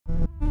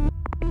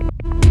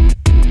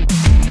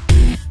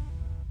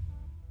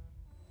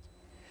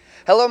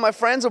Hello, my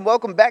friends, and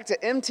welcome back to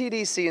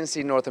MTD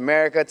CNC North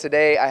America.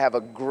 Today, I have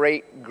a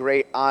great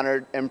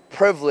honor and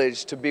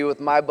privilege to be with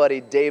my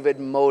buddy David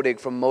Modig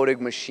from Modig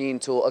Machine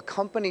Tool, a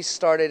company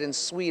started in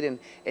Sweden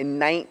in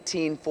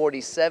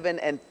 1947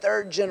 and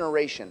third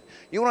generation.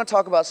 You want to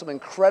talk about some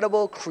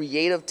incredible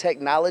creative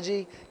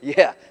technology?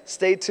 Yeah,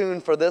 stay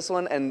tuned for this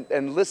one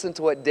and listen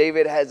to what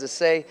David has to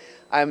say.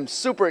 I'm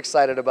super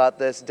excited about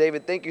this.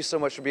 David, thank you so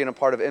much for being a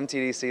part of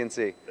MTD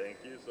CNC. Thank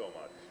you so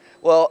much.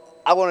 Well,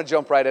 I want to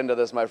jump right into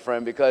this, my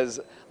friend, because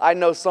I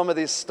know some of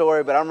these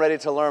stories, but I'm ready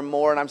to learn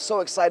more, and I'm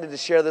so excited to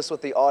share this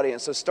with the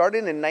audience. So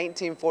starting in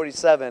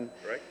 1947,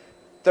 right.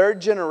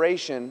 Third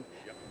generation,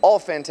 Yep. All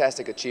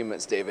fantastic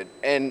achievements, David.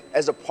 And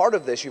as a part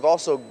of this, you've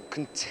also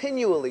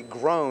continually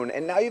grown,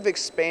 and now you've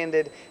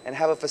expanded and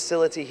have a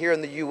facility here in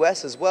the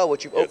U.S. as well,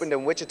 which you've Yes. opened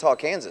in Wichita,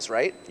 Kansas,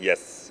 right?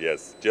 Yes,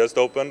 yes. Just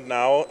opened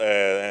now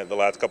the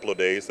last couple of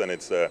days, and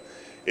it's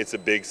a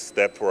big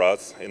step for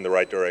us in the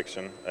right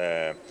direction.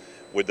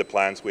 With the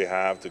plans we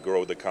have to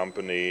grow the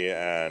company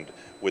and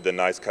with the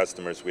nice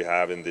customers we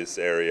have in this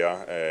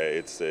area,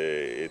 it's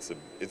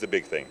a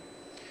big thing.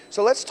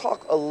 So let's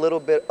talk a little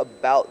bit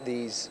about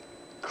these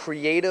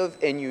creative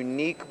and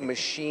unique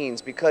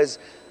machines, because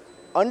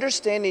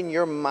understanding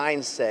your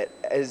mindset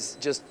has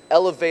just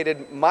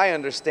elevated my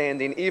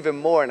understanding even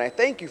more, and I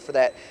thank you for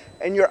that.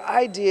 And your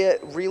idea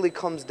really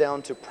comes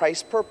down to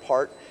price per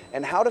part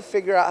and how to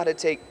figure out how to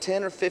take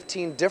 10 or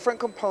 15 different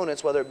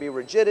components, whether it be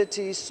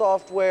rigidity,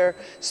 software,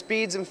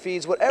 speeds and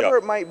feeds, whatever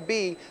Yep. it might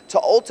be, to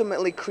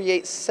ultimately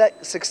create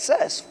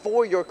success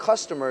for your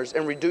customers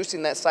and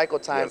reducing that cycle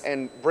time Yes.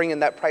 and bringing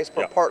that price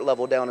per Yep. part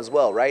level down as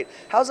well, right?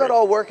 How's that Right.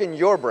 all work in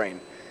your brain?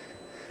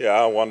 Yeah,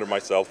 I wonder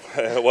myself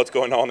what's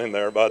going on in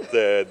there, but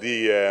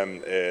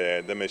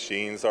the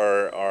machines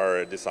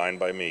are designed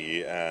by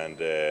me,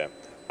 and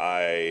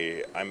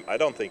I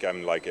don't think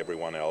I'm like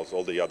everyone else.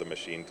 All the other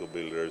machine tool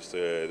builders,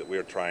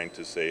 we're trying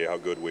to say how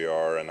good we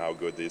are and how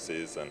good this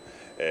is, and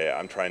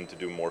I'm trying to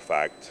do more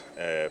facts,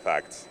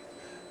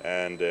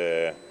 and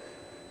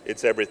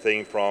it's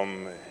everything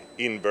from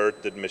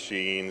inverted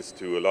machines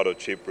to a lot of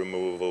chip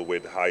removal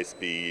with high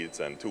speeds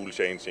and tool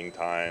changing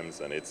times,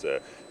 and it's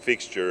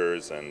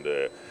fixtures and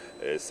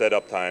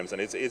setup times,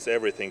 and it's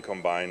everything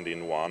combined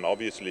in one.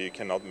 Obviously, you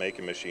cannot make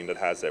a machine that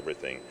has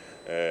everything,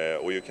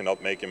 or you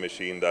cannot make a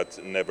machine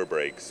that never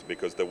breaks,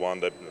 because the one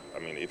that, I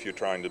mean, if you're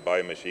trying to buy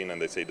a machine and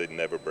they say they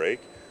never break,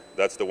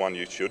 that's the one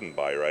you shouldn't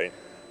buy, right?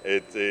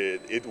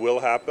 It will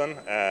happen,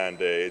 and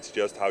it's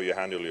just how you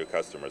handle your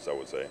customers, I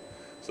would say.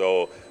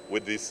 So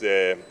with these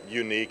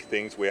unique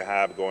things we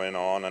have going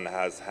on and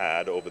has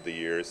had over the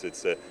years,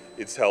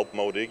 it's helped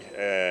Modig.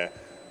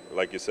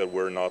 Like you said,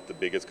 we're not the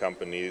biggest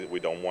company. We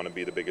don't want to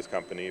be the biggest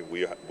company.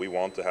 We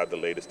want to have the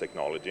latest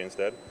technology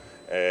instead.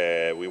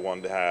 We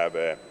want to have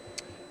a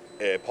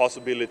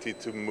possibility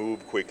to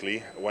move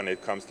quickly when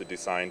it comes to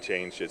design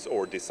changes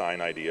or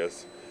design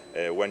ideas.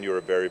 When you're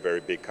a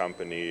very big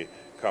company,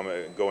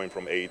 going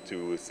from A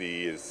to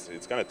C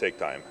it's going to take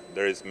time.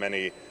 There is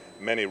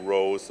many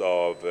rows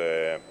of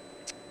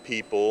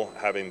people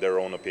having their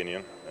own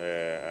opinion,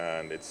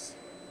 and it's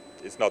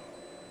not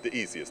the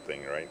easiest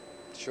thing, right?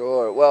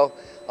 Sure. Well,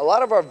 a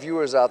lot of our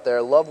viewers out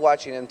there love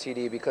watching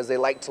MTD because they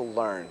like to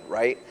learn,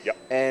 right? Yep.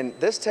 And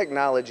this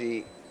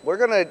technology, we're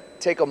going to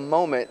take a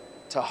moment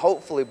to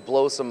hopefully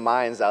blow some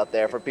minds out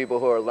there for people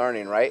who are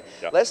learning, right?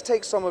 Yep. Let's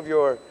take some of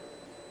your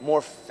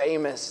more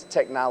famous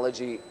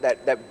technology,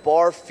 that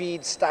bar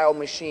feed style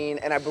machine,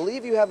 and I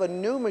believe you have a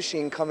new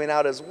machine coming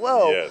out as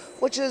well, Yes.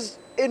 which is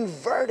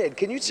inverted.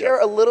 Can you share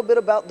a little bit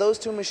about those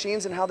two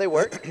machines and how they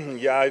work?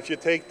 Yeah, if you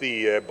take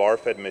the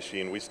bar-fed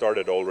machine, we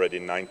started already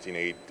in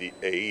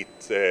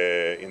 1988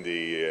 in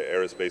the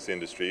aerospace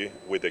industry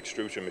with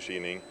extrusion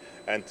machining,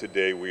 and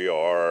today we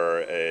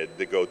are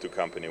the go-to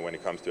company when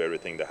it comes to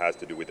everything that has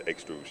to do with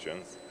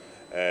extrusions.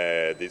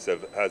 This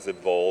has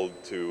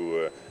evolved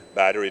to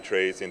battery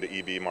trays in the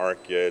EV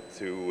market,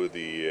 to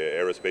the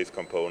aerospace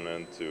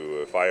component,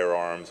 to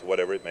firearms,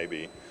 whatever it may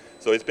be.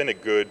 So it's been a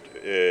good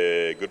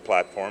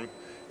platform.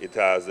 It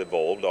has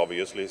evolved,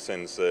 obviously,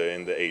 since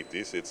in the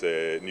 80s. It's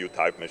a new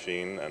type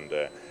machine, and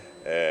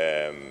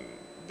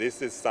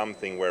this is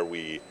something where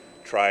we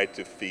try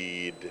to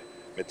feed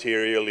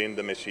material in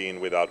the machine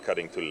without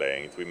cutting to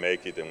length. We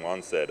make it in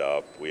one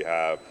setup. We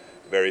have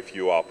very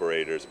few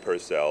operators per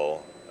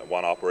cell,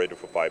 one operator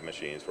for 5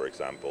 machines, for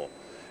example.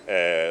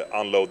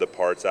 Unload the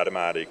parts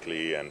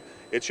automatically, and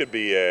it should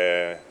be,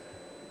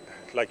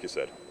 like you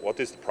said, what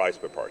is the price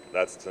per part?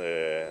 That's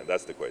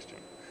the question.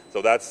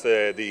 So that's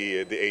the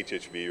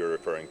HHV you're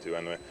referring to,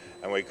 and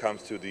when it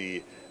comes to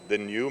the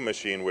new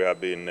machine we have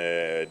been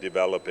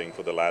developing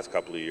for the last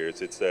couple of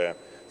years, it's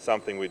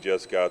something we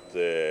just got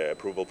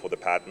approval for the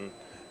patent,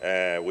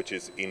 which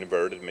is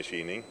inverted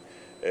machining.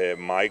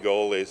 My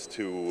goal is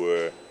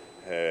to,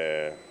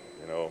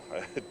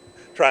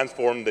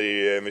 transform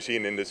the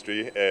machine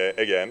industry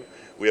again.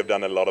 We have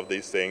done a lot of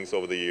these things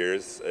over the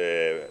years,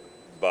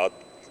 but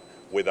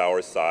with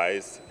our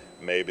size,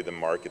 maybe the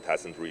market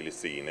hasn't really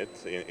seen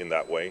it in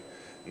that way.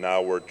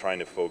 Now we're trying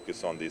to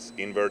focus on these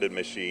inverted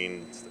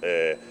machines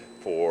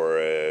for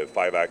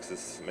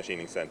 5-axis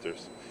machining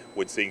centers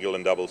with single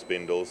and double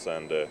spindles,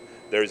 and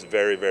there's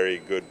very, very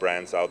good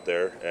brands out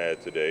there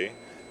today,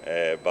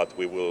 but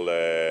we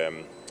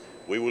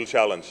will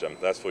challenge them,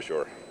 that's for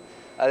sure.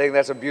 I think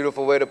that's a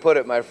beautiful way to put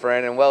it, my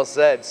friend, and well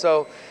said.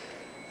 So,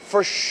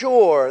 for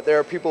sure, there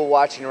are people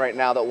watching right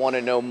now that want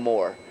to know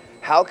more.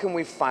 How can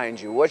we find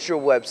you? What's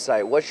your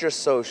website? What's your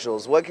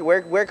socials? Where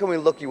can we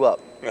look you up?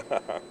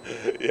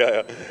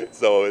 Yeah,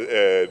 so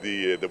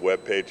the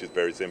web page is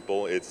very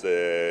simple. It's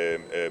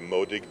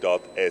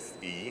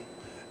modig.se,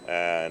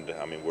 and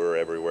I mean we're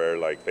everywhere,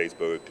 like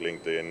Facebook,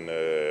 LinkedIn,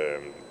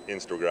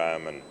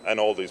 Instagram, and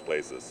all these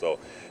places. So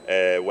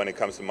when it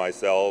comes to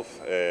myself,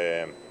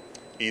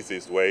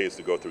 easiest way is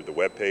to go through the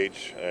web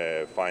page,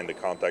 find the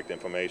contact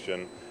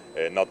information.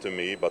 Not to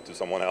me, but to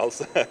someone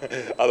else.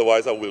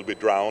 Otherwise, I will be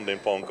drowned in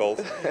phone calls.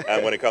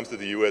 And when it comes to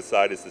the US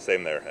side, it's the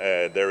same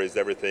there. There is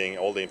everything,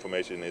 all the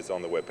information is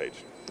on the webpage.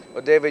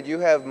 Well, David, you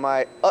have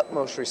my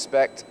utmost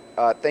respect.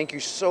 Thank you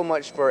so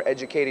much for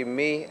educating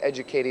me,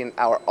 educating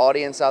our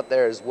audience out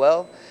there as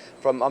well.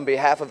 On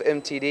behalf of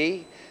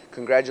MTD,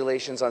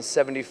 congratulations on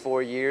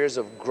 74 years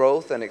of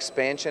growth and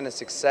expansion and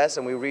success,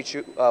 and we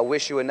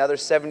wish you another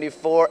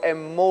 74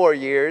 and more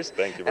years.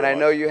 Thank you very much. And I much.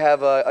 know you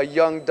have a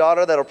young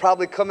daughter that'll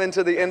probably come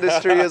into the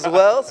industry as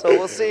well, so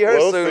we'll see her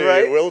soon,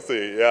 right? We'll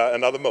see, yeah,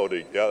 another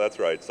Modig, yeah, that's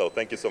right. So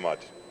thank you so much.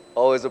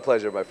 Always a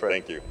pleasure, my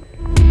friend. Thank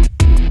you.